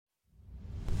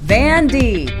Van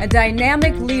D, a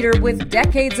dynamic leader with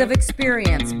decades of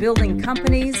experience building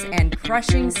companies and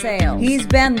crushing sales. He's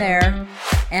been there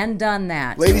and done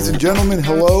that. Ladies and gentlemen,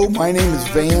 hello. My name is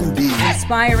Van D.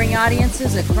 Inspiring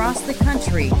audiences across the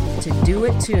country to do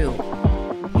it too.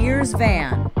 Here's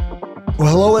Van. Well,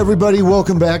 hello, everybody.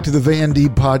 Welcome back to the Van D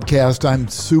podcast. I'm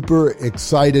super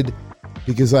excited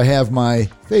because I have my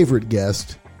favorite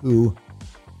guest, who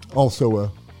also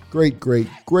a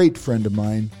great friend of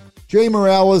mine, Jay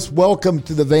Morales. Welcome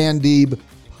to the Van Deeb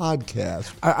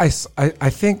podcast. I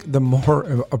think the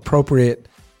more appropriate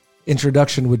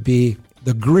introduction would be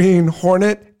the Green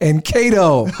Hornet and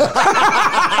Kato.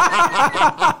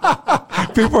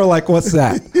 People are like, what's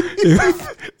that?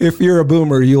 If you're a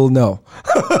boomer, you'll know.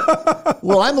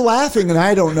 Well, I'm laughing and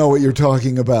I don't know what you're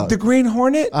talking about. The Green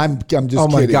Hornet? I'm just kidding. Oh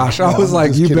my gosh. I was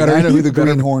like, you kidding. better. I know who the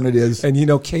Green Hornet is. And you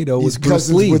know, Kato was He's Bruce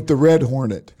cousins Lee. with the Red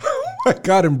Hornet. My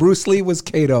God, and Bruce Lee was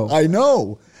Kato. I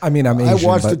know. I mean, I'm Asian, I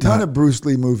watched but a ton not. of Bruce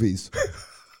Lee movies.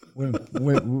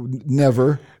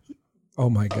 Never. Oh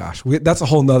my gosh. That's a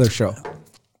whole nother show.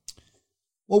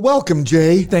 Well, welcome,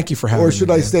 Jay. Thank you for having me. Or should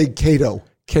I say Kato?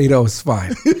 Kato is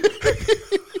fine.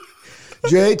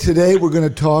 Jay, today we're going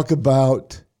to talk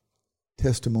about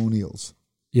testimonials.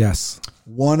 Yes.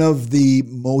 One of the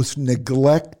most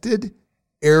neglected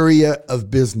area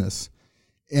of business.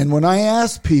 And when I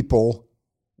ask people,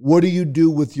 what do you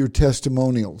do with your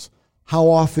testimonials? How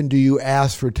often do you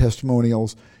ask for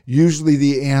testimonials? Usually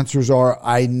the answers are,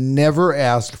 I never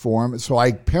ask for them, so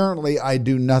I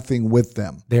do nothing with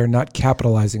them. They're not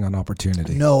capitalizing on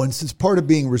opportunity. No, and it's part of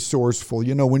being resourceful.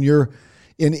 You know, when you're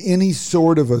in any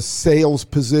sort of a sales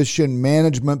position,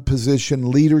 management position,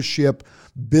 leadership,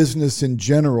 business in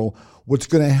general, what's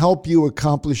going to help you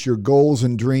accomplish your goals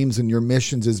and dreams and your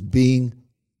missions is being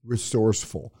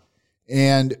resourceful.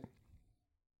 And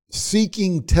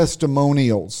seeking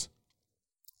testimonials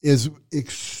is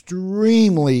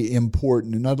extremely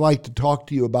important, and I'd like to talk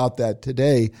to you about that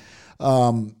today.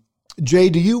 Jay,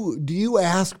 do you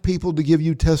ask people to give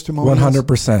you testimonials?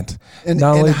 100%. And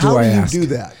Not only how do I do you ask, do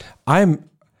that?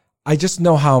 I just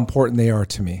know how important they are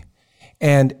to me.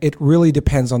 And it really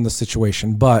depends on the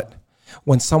situation. But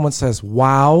when someone says,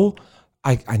 wow,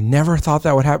 I never thought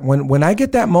that would happen. When I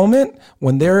get that moment,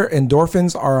 when their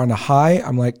endorphins are on a high,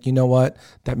 I'm like, you know what?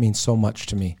 That means so much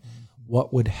to me.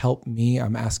 What would help me?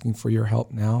 I'm asking for your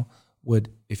help now.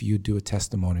 If you do a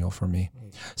testimonial for me.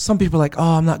 Some people are like,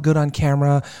 oh, I'm not good on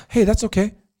camera. Hey, that's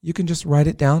okay. You can just write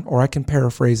it down or I can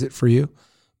paraphrase it for you.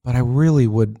 But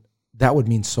that would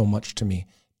mean so much to me.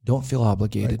 Don't feel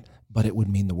obligated, but it would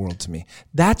mean the world to me.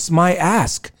 That's my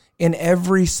ask in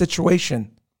every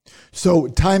situation. So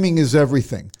timing is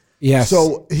everything. Yes.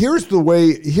 So here's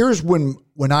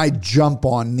when I jump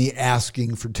on the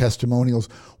asking for testimonials,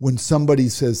 when somebody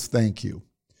says thank you.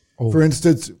 Oh. For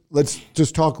instance, let's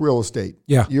just talk real estate.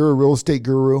 Yeah. You're a real estate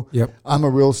guru. Yep. I'm a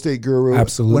real estate guru.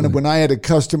 Absolutely. When I had a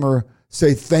customer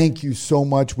say, thank you so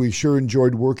much, we sure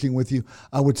enjoyed working with you,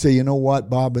 I would say, you know what,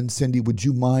 Bob and Cindy, would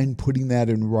you mind putting that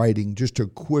in writing? Just a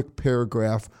quick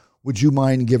paragraph. Would you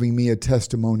mind giving me a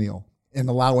testimonial and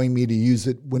allowing me to use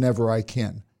it whenever I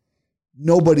can?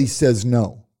 Nobody says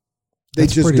no. They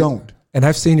don't. And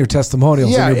I've seen your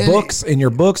testimonials in your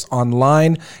books,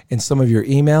 online, in some of your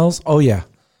emails. Oh, yeah.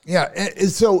 Yeah. And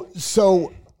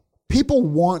so people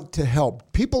want to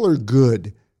help. People are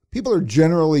good. People are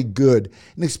generally good.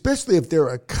 And especially if they're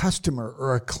a customer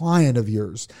or a client of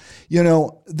yours, you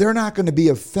know, they're not going to be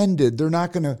offended. They're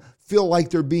not going to feel like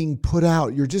they're being put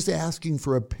out. You're just asking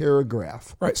for a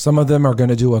paragraph. Right. Some of them are going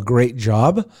to do a great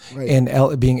job in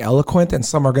being eloquent, and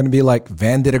some are going to be like,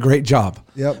 Van did a great job.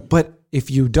 Yep. But if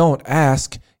you don't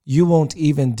ask, you won't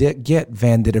even get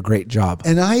Van did a great job.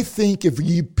 And I think if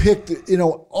you picked, you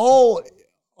know, all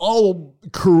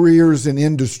careers and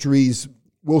industries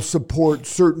will support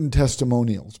certain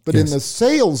testimonials. But in the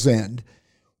sales end,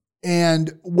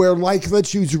 and where, like,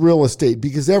 let's use real estate,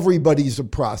 because everybody's a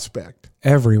prospect.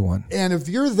 Everyone. And if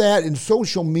you're that, and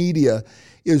social media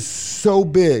is so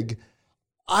big,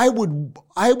 I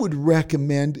would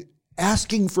recommend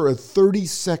asking for a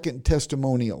 30-second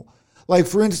testimonial. Like,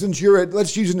 for instance,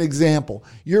 let's use an example.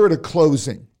 You're at a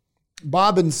closing.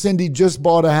 Bob and Cindy just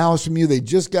bought a house from you. They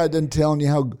just got done telling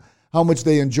you how much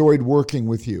they enjoyed working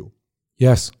with you.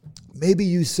 Yes. Maybe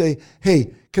you say,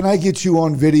 hey, can I get you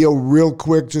on video real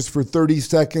quick just for 30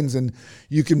 seconds? And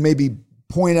you can maybe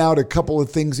point out a couple of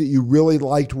things that you really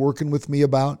liked working with me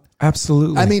about.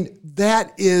 Absolutely. I mean,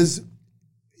 that is,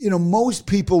 you know, most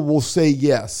people will say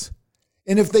yes.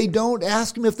 And if they don't,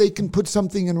 ask them if they can put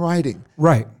something in writing.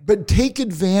 Right. But take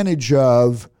advantage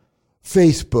of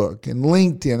Facebook and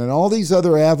LinkedIn and all these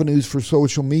other avenues for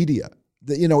social media.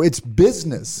 It's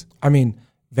business. I mean,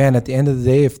 Van, at the end of the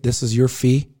day, if this is your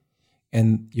fee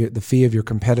and the fee of your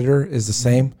competitor is the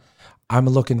same, I'm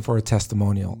looking for a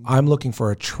testimonial. I'm looking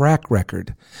for a track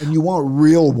record. And you want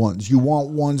real ones. You want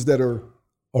ones that are...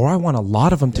 Or I want a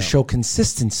lot of them to show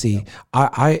consistency.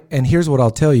 And here's what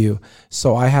I'll tell you.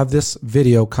 So I have this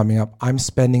video coming up. I'm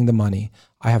spending the money.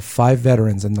 I have 5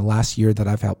 veterans in the last year that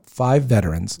I've helped. 5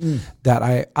 veterans that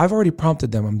I've already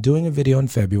prompted them. I'm doing a video in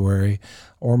February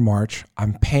or March.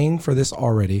 I'm paying for this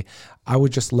already. I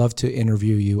would just love to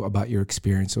interview you about your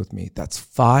experience with me. That's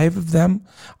 5 of them.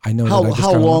 I know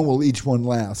how long will each one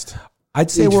last?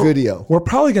 I'd say we're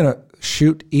probably going to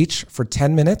shoot each for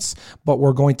 10 minutes, but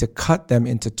we're going to cut them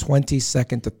into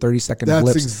 20-second to 30-second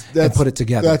clips and put it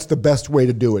together. That's the best way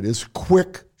to do it, is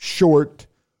quick, short,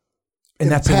 and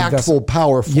that's impactful,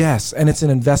 powerful. Yes, and it's an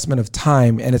investment of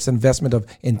time, and it's an investment of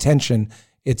intention.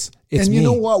 It's and you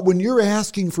know what? When you're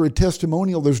asking for a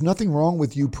testimonial, there's nothing wrong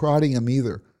with you prodding them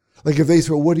either. Like if they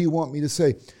say, well, what do you want me to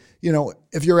say?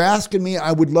 If you're asking me,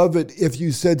 I would love it if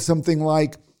you said something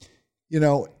like,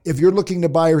 if you're looking to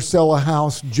buy or sell a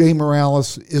house, Jay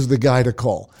Morales is the guy to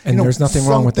call. And there's nothing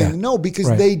wrong with that. No, because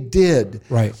they did.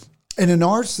 Right. And in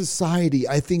our society,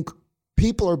 I think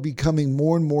people are becoming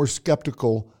more and more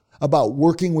skeptical about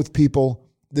working with people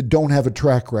that don't have a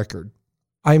track record.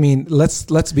 I mean,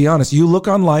 let's be honest. You look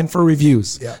online for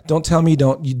reviews. Yeah. Don't tell me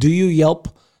do you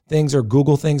Yelp things or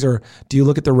Google things, or do you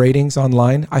look at the ratings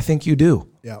online? I think you do.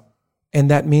 Yeah.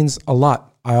 And that means a lot.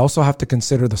 I also have to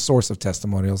consider the source of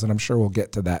testimonials, and I'm sure we'll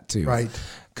get to that too. Right.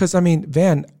 Because,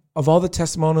 Van, of all the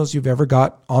testimonials you've ever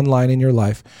got online in your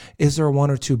life, is there 1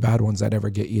 or 2 bad ones that ever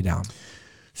get you down?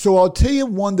 So I'll tell you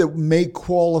one that may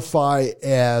qualify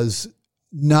as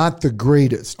not the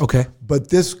greatest. Okay. But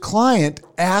this client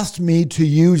asked me to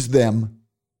use them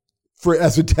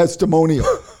as a testimonial.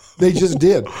 They just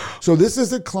did. So this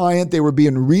is a client, they were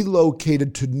being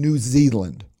relocated to New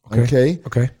Zealand. Okay.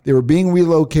 They were being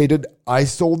relocated. I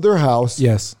sold their house.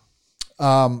 Yes.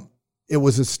 It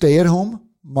was a stay-at-home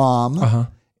mom,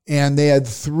 and they had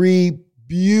 3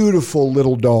 beautiful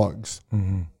little dogs.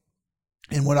 Mm-hmm.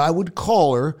 And when I would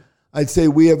call her, I'd say,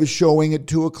 we have a showing at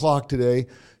 2:00 today.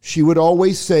 She would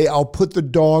always say, I'll put the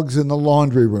dogs in the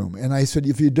laundry room. And I said,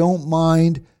 if you don't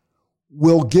mind,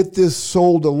 we'll get this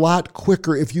sold a lot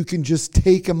quicker if you can just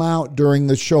take them out during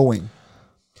the showing.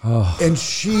 Oh. And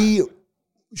she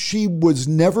was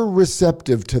never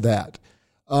receptive to that.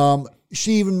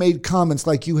 She even made comments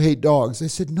like, you hate dogs. I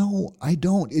said, no, I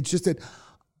don't. It's just that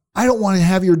I don't want to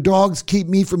have your dogs keep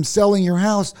me from selling your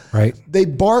house. Right. They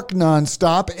bark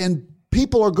nonstop, and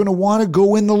people are going to want to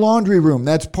go in the laundry room.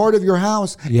 That's part of your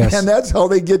house. Yes. And that's how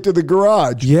they get to the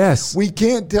garage. Yes. We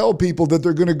can't tell people that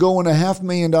they're going to go in a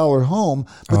 $500,000 home,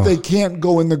 but they can't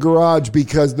go in the garage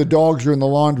because the dogs are in the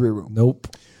laundry room. Nope.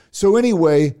 So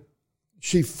anyway,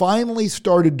 she finally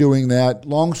started doing that.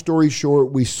 Long story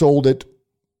short, we sold it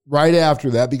right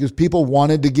after that because people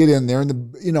wanted to get in there.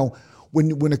 And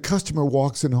when a customer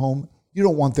walks in home, you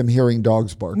don't want them hearing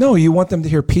dogs bark. No, you want them to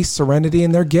hear peace, serenity,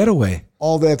 and their getaway.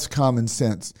 All that's common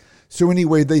sense. So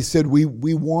anyway, they said, we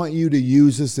want you to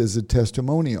use this as a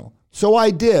testimonial. So I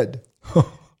did.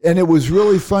 And it was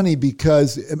really funny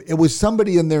because it was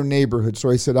somebody in their neighborhood. So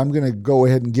I said, I'm going to go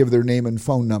ahead and give their name and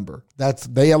phone number.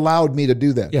 They allowed me to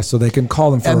do that. Yeah, so they can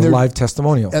call them for a live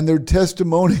testimonial. And their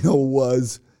testimonial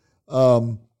was,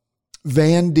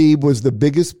 Van Deeb was the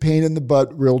biggest pain in the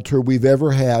butt realtor we've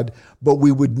ever had, but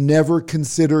we would never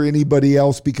consider anybody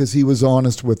else because he was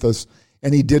honest with us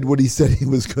and he did what he said he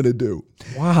was going to do.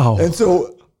 Wow. And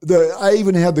so I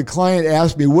even had the client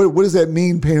ask me, what does that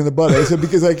mean, pain in the butt? I said,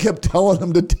 because I kept telling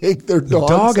them to take their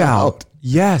dogs out.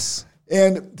 Yes.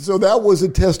 And so that was a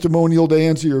testimonial to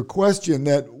answer your question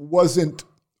that wasn't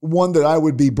one that I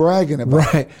would be bragging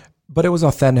about. Right. But it was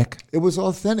authentic. It was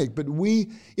authentic. But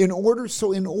in order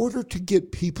to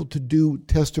get people to do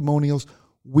testimonials,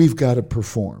 we've got to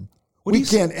perform. We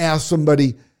can't ask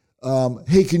somebody,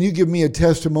 hey, can you give me a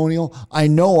testimonial? I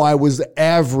know I was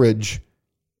average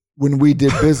when we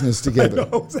did business together.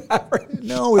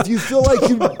 No, if you feel like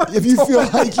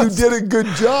you did a good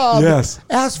job, yes,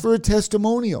 ask for a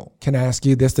testimonial. Can I ask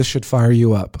you this? This should fire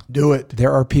you up. Do it.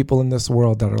 There are people in this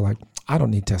world that are like, I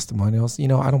don't need testimonials. I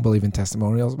don't believe in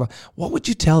testimonials. But what would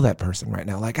you tell that person right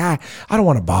now? Like, I don't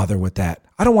want to bother with that.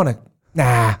 I don't want to.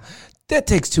 Nah, that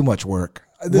takes too much work.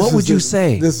 What would you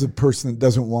say? This is a person that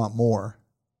doesn't want more,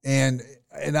 and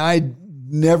I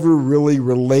never really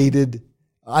related.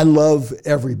 I love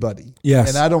everybody. Yes.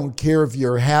 And I don't care if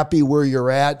you're happy where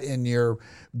you're at and you're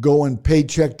going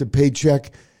paycheck to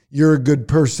paycheck. You're a good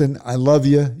person. I love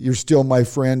you. You're still my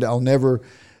friend. I'll never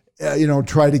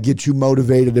try to get you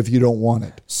motivated if you don't want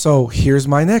it. So here's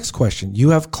my next question. You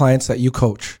have clients that you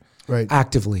coach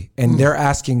actively, and they're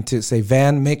asking to say,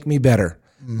 Van, make me better.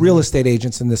 Real estate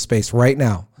agents in this space right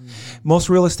now. Most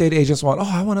real estate agents want,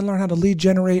 I want to learn how to lead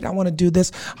generate. I want to do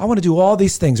this. I want to do all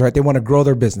these things, right? They want to grow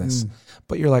their business.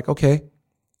 But you're like, okay,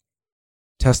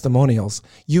 testimonials.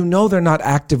 They're not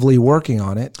actively working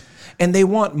on it and they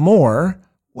want more.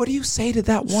 What do you say to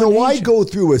that one So agent? I go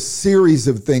through a series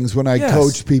of things when I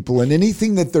coach people, and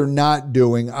anything that they're not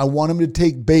doing, I want them to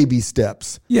take baby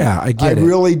steps. Yeah, I get it. I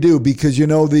really do, because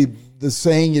the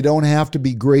saying, you don't have to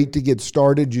be great to get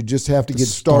started. You just have to get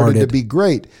started to be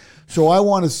great. So I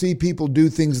want to see people do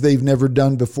things they've never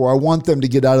done before. I want them to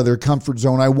get out of their comfort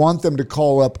zone. I want them to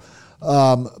call up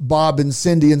Bob and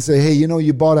Cindy and say, hey,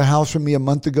 you bought a house from me a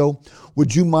month ago.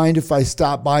 Would you mind if I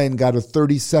stopped by and got a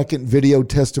 30-second video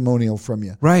testimonial from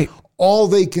you? Right. All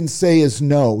they can say is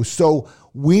no. So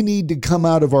we need to come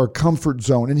out of our comfort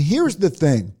zone. And here's the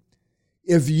thing.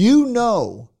 If you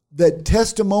know that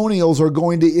testimonials are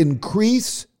going to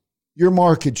increase your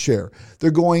market share,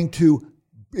 they're going to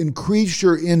increase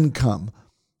your income,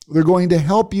 they're going to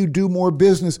help you do more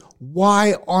business,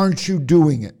 why aren't you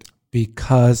doing it?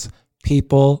 Because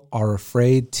people are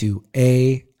afraid to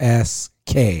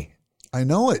ASK. I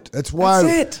know it. That's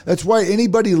why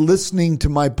anybody listening to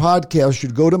my podcast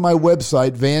should go to my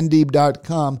website,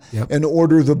 vandeeb.com, and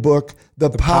order the book, The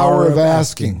Power of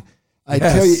Asking. I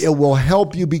tell you, it will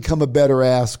help you become a better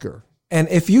asker. And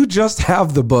if you just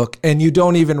have the book and you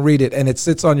don't even read it and it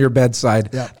sits on your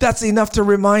bedside, that's enough to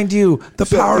remind you the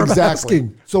power of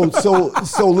asking. So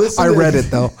listen. I read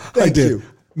it though. Thank you.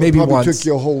 Maybe it probably once. took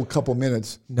you a whole couple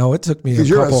minutes. No, it took me a couple. Because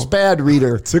you're a SPAD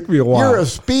reader. It took me a while. You're a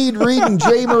speed reading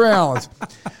Jay Morales.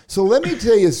 So let me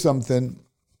tell you something.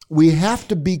 We have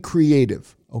to be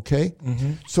creative, okay?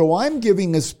 Mm-hmm. So I'm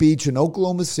giving a speech in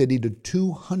Oklahoma City to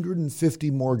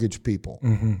 250 mortgage people.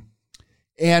 Mm-hmm.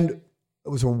 And it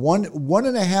was a one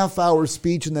and a half hour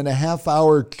speech and then a half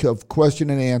hour of question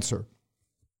and answer.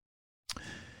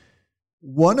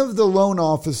 One of the loan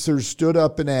officers stood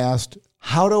up and asked,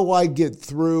 how do I get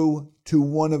through to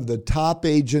one of the top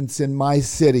agents in my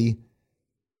city?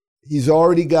 He's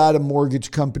already got a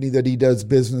mortgage company that he does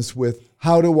business with.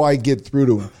 How do I get through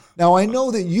to him? Now, I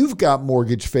know that you've got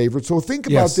mortgage favorites, so think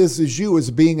about this as you as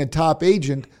being a top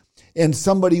agent and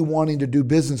somebody wanting to do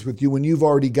business with you when you've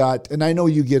already got, and I know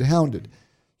you get hounded.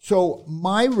 So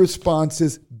my response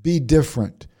is be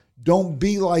different. Don't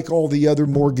be like all the other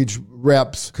mortgage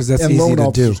reps because that's and easy loan to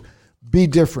officers. do. Be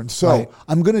different. So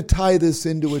I'm going to tie this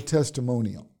into a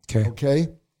testimonial. Okay?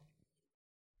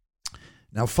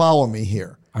 Now follow me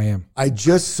here. I am. I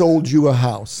just sold you a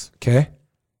house. Okay.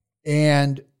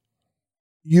 And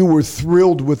you were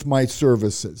thrilled with my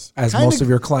services. As most of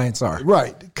your clients are.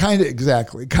 Right. Kind of,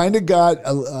 exactly. Kind of got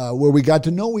where we got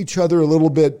to know each other a little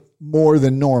bit more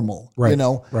than normal. Right.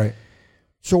 Right.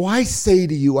 So I say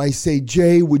to you,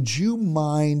 Jay, would you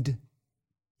mind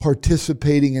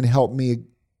participating and help me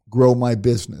grow my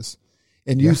business?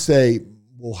 And you say,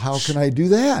 well, how can I do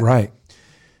that? Right.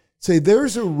 Say,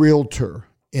 there's a realtor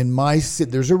in my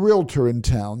city. There's a realtor in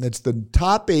town that's the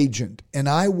top agent, and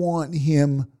I want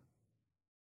him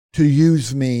to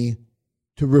use me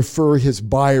to refer his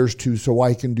buyers to so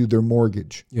I can do their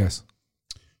mortgage. Yes.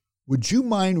 Would you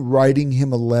mind writing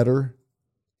him a letter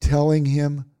telling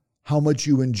him how much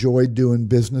you enjoyed doing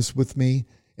business with me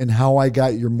and how I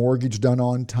got your mortgage done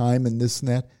on time and this and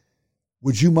that?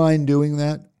 Would you mind doing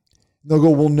that? And they'll go,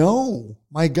 well, no.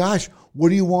 My gosh, what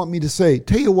do you want me to say?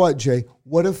 Tell you what, Jay,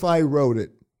 what if I wrote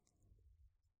it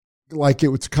like it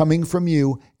was coming from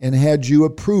you and had you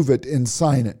approve it and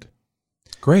sign it?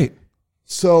 Great.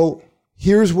 So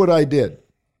here's what I did.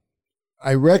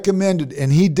 I recommended,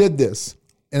 and he did this,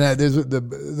 and there's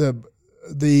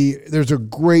a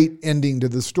great ending to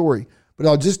the story. But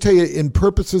I'll just tell you, in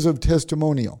purposes of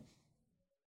testimonial,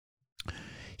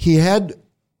 he had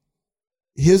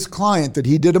his client that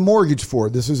he did a mortgage for,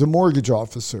 this is a mortgage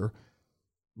officer,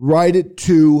 write it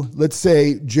to, let's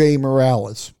say, Jay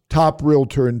Morales, top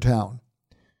realtor in town.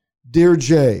 Dear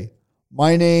Jay,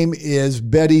 my name is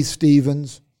Betty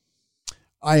Stevens.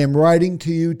 I am writing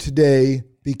to you today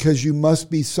because you must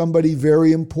be somebody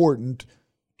very important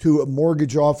to a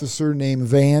mortgage officer named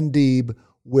Van Deeb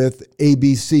with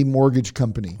ABC Mortgage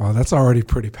Company. Wow, that's already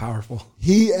pretty powerful.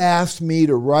 He asked me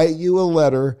to write you a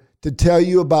letter to tell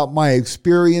you about my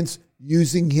experience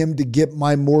using him to get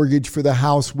my mortgage for the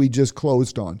house we just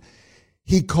closed on.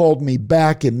 He called me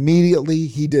back immediately.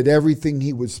 He did everything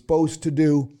he was supposed to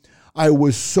do. I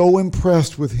was so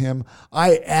impressed with him.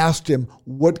 I asked him,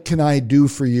 what can I do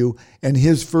for you? And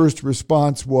his first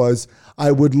response was,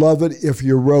 I would love it if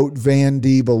you wrote Van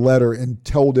Deeb a letter and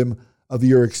told him of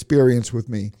your experience with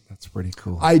me. That's pretty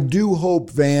cool. I do hope,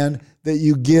 Van, that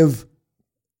you give...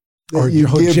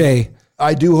 Jay.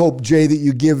 I do hope, Jay, that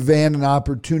you give Van an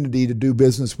opportunity to do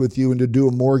business with you and to do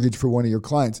a mortgage for one of your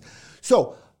clients.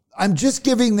 So I'm just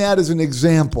giving that as an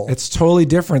example. It's totally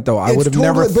different, though. I would have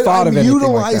never thought of anything like that.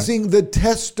 I'm utilizing the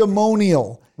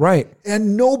testimonial. Right.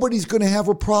 And nobody's going to have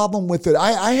a problem with it.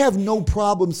 I have no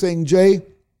problem saying, Jay,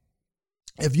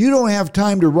 if you don't have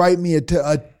time to write me a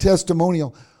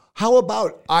testimonial, how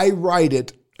about I write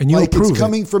it and you like approve it's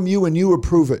coming from you and you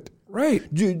approve it?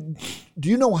 Right. Do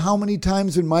you know how many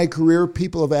times in my career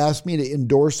people have asked me to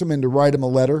endorse them and to write them a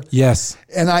letter? Yes.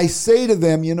 And I say to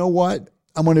them, you know what?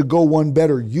 I'm going to go one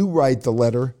better. You write the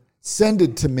letter, send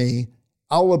it to me.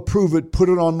 I'll approve it, put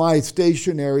it on my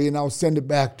stationery, and I'll send it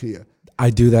back to you. I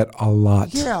do that a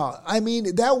lot. Yeah. I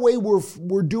mean, that way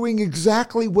we're doing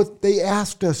exactly what they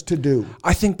asked us to do.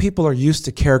 I think people are used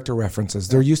to character references.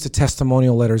 They're used to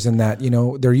testimonial letters in that,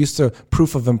 they're used to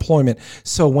proof of employment.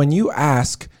 So when you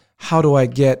ask, how do I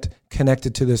get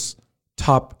connected to this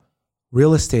top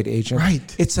real estate agent?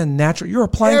 Right. It's a natural. You're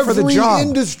applying for the job. Every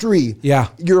industry. Yeah.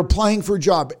 You're applying for a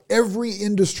job. Every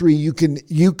industry you can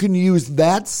use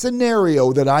that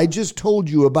scenario that I just told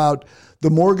you about the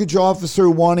mortgage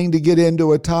officer wanting to get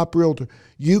into a top realtor.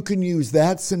 You can use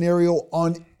that scenario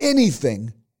on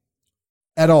anything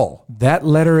at all. That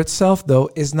letter itself, though,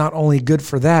 is not only good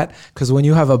for that, because when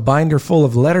you have a binder full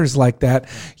of letters like that,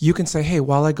 you can say, hey,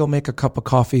 while I go make a cup of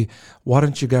coffee, why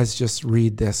don't you guys just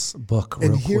read this book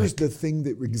real quick? And here's the thing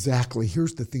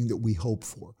that we hope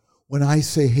for. When I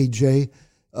say, hey, Jay,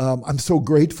 I'm so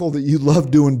grateful that you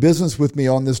love doing business with me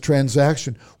on this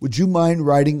transaction. Would you mind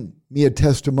writing me a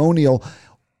testimonial?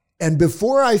 And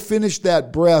before I finish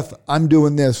that breath, I'm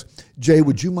doing this. Jay,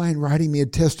 would you mind writing me a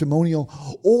testimonial?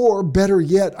 Or better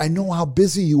yet, I know how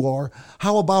busy you are.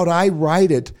 How about I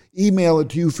write it, email it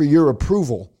to you for your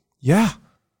approval? Yeah.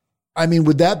 I mean,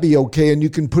 would that be okay? And you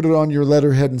can put it on your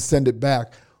letterhead and send it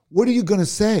back. What are you going to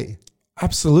say?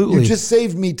 Absolutely. You just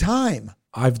saved me time.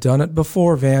 I've done it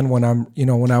before, Van, when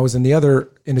when I was in the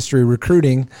other industry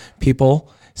recruiting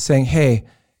people saying, hey,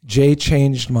 Jay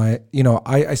changed my,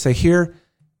 I say,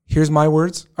 here's my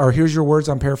words, or here's your words,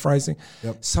 I'm paraphrasing.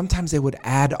 Yep. Sometimes they would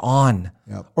add on,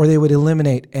 Yep. or they would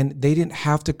eliminate, and they didn't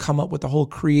have to come up with a whole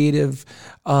creative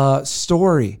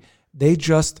story. They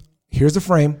just, here's the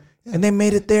frame, and they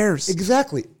made it theirs.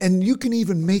 Exactly. And you can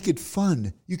even make it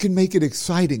fun. You can make it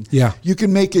exciting. Yeah. You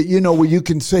can make it, where you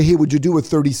can say, hey, would you do a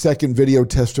 30-second video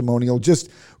testimonial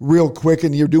just real quick?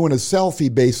 And you're doing a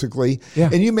selfie, basically. Yeah.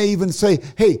 And you may even say,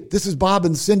 hey, this is Bob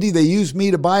and Cindy. They used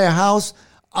me to buy a house.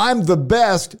 I'm the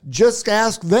best. Just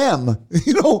ask them.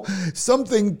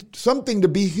 Something to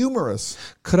be humorous.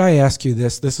 Could I ask you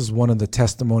this? This is one of the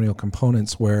testimonial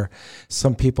components where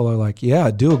some people are like,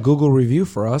 yeah, do a Google review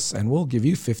for us and we'll give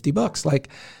you $50. Like,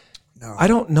 no. I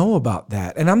don't know about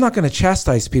that. And I'm not going to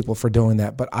chastise people for doing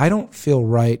that, but I don't feel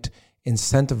right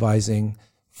incentivizing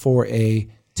for a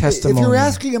testimonial. If you're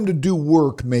asking them to do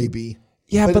work, maybe.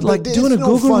 Yeah, but like doing a no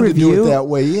Google fun review. To do it that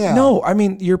way, yeah. No, I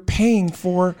mean, you're paying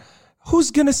for...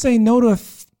 Who's going to say no to a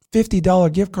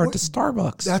 $50 gift card to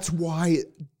Starbucks? That's why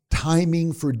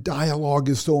timing for dialogue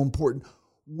is so important.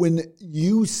 When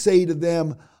you say to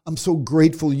them, I'm so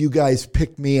grateful you guys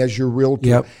picked me as your realtor,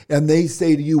 yep. and they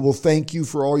say to you, well, thank you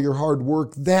for all your hard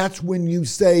work. That's when you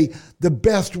say the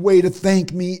best way to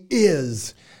thank me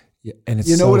is. Yeah, and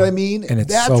it's know what I mean? And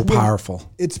it's so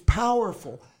powerful. It's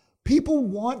powerful.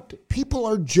 People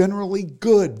are generally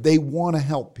good. They want to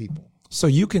help people. So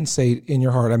you can say in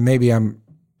your heart, and maybe I'm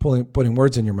putting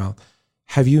words in your mouth,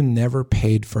 have you never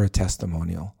paid for a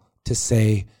testimonial to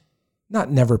say, not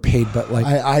never paid, but like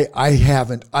I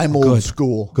haven't. I'm old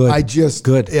school. Good. I just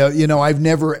good. I've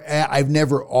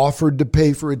never offered to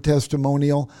pay for a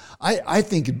testimonial. I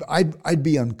think I'd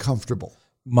be uncomfortable.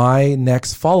 My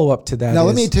next follow up to that. Now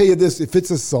let me tell you this: if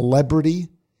it's a celebrity,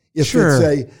 if sure.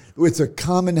 it's a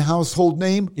common household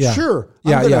name, yeah. sure.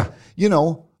 Yeah.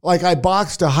 Like I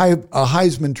boxed a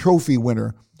Heisman Trophy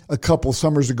winner a couple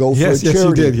summers ago for a charity. Yes,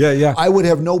 you did. Yeah. I would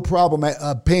have no problem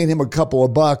paying him a couple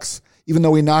of bucks, even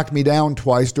though he knocked me down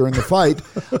twice during the fight.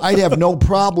 I'd have no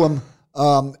problem,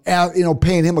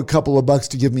 paying him a couple of bucks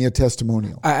to give me a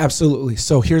testimonial. Absolutely.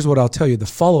 So here's what I'll tell you. The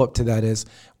follow-up to that is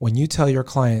when you tell your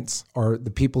clients or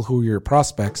the people who are your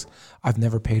prospects, I've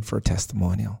never paid for a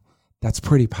testimonial. That's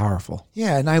pretty powerful.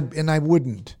 Yeah, and I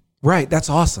wouldn't. Right. That's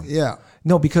awesome. Yeah.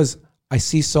 No, because I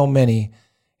see so many,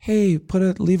 hey,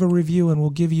 leave a review and we'll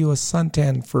give you a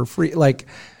suntan for free. Like,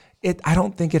 I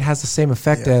don't think it has the same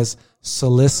effect as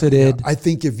solicited. I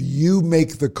think if you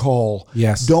make the call,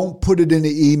 Yes. don't put it in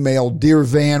the email. Dear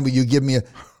Van, will you give me a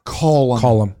call?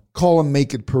 Call him. Call him,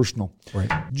 make it personal.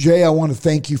 Right. Jay, I want to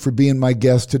thank you for being my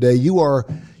guest today. You are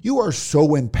so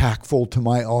impactful to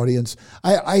my audience.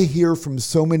 I hear from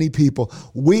so many people.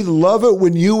 We love it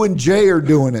when you and Jay are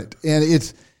doing it. And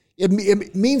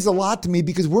it means a lot to me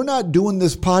because we're not doing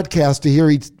this podcast to hear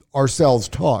ourselves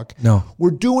talk. No.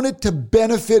 We're doing it to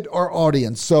benefit our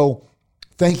audience. So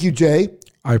thank you, Jay.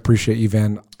 I appreciate you,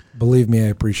 Van. Believe me, I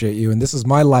appreciate you. And this is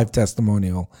my life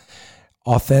testimonial.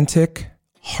 Authentic,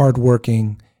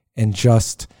 hardworking, and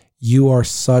just, you are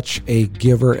such a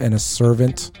giver and a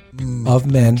servant of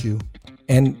men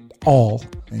and all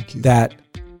Thank you. that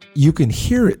you can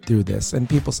hear it through this. And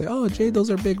people say, oh, Jay, those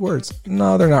are big words.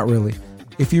 No, they're not really.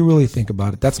 If you really think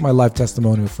about it, that's my life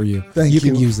testimonial for you. Thank you. You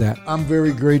can use that. I'm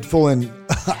very grateful, and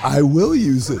I will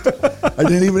use it. I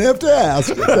didn't even have to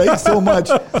ask. Thanks so much.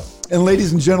 And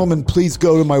ladies and gentlemen, please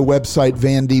go to my website,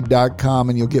 vandeeb.com,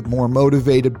 and you'll get more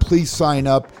motivated. Please sign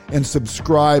up and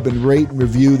subscribe and rate and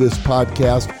review this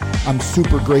podcast. I'm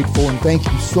super grateful, and thank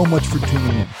you so much for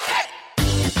tuning in.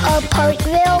 A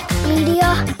Parkville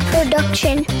Media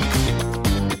Production.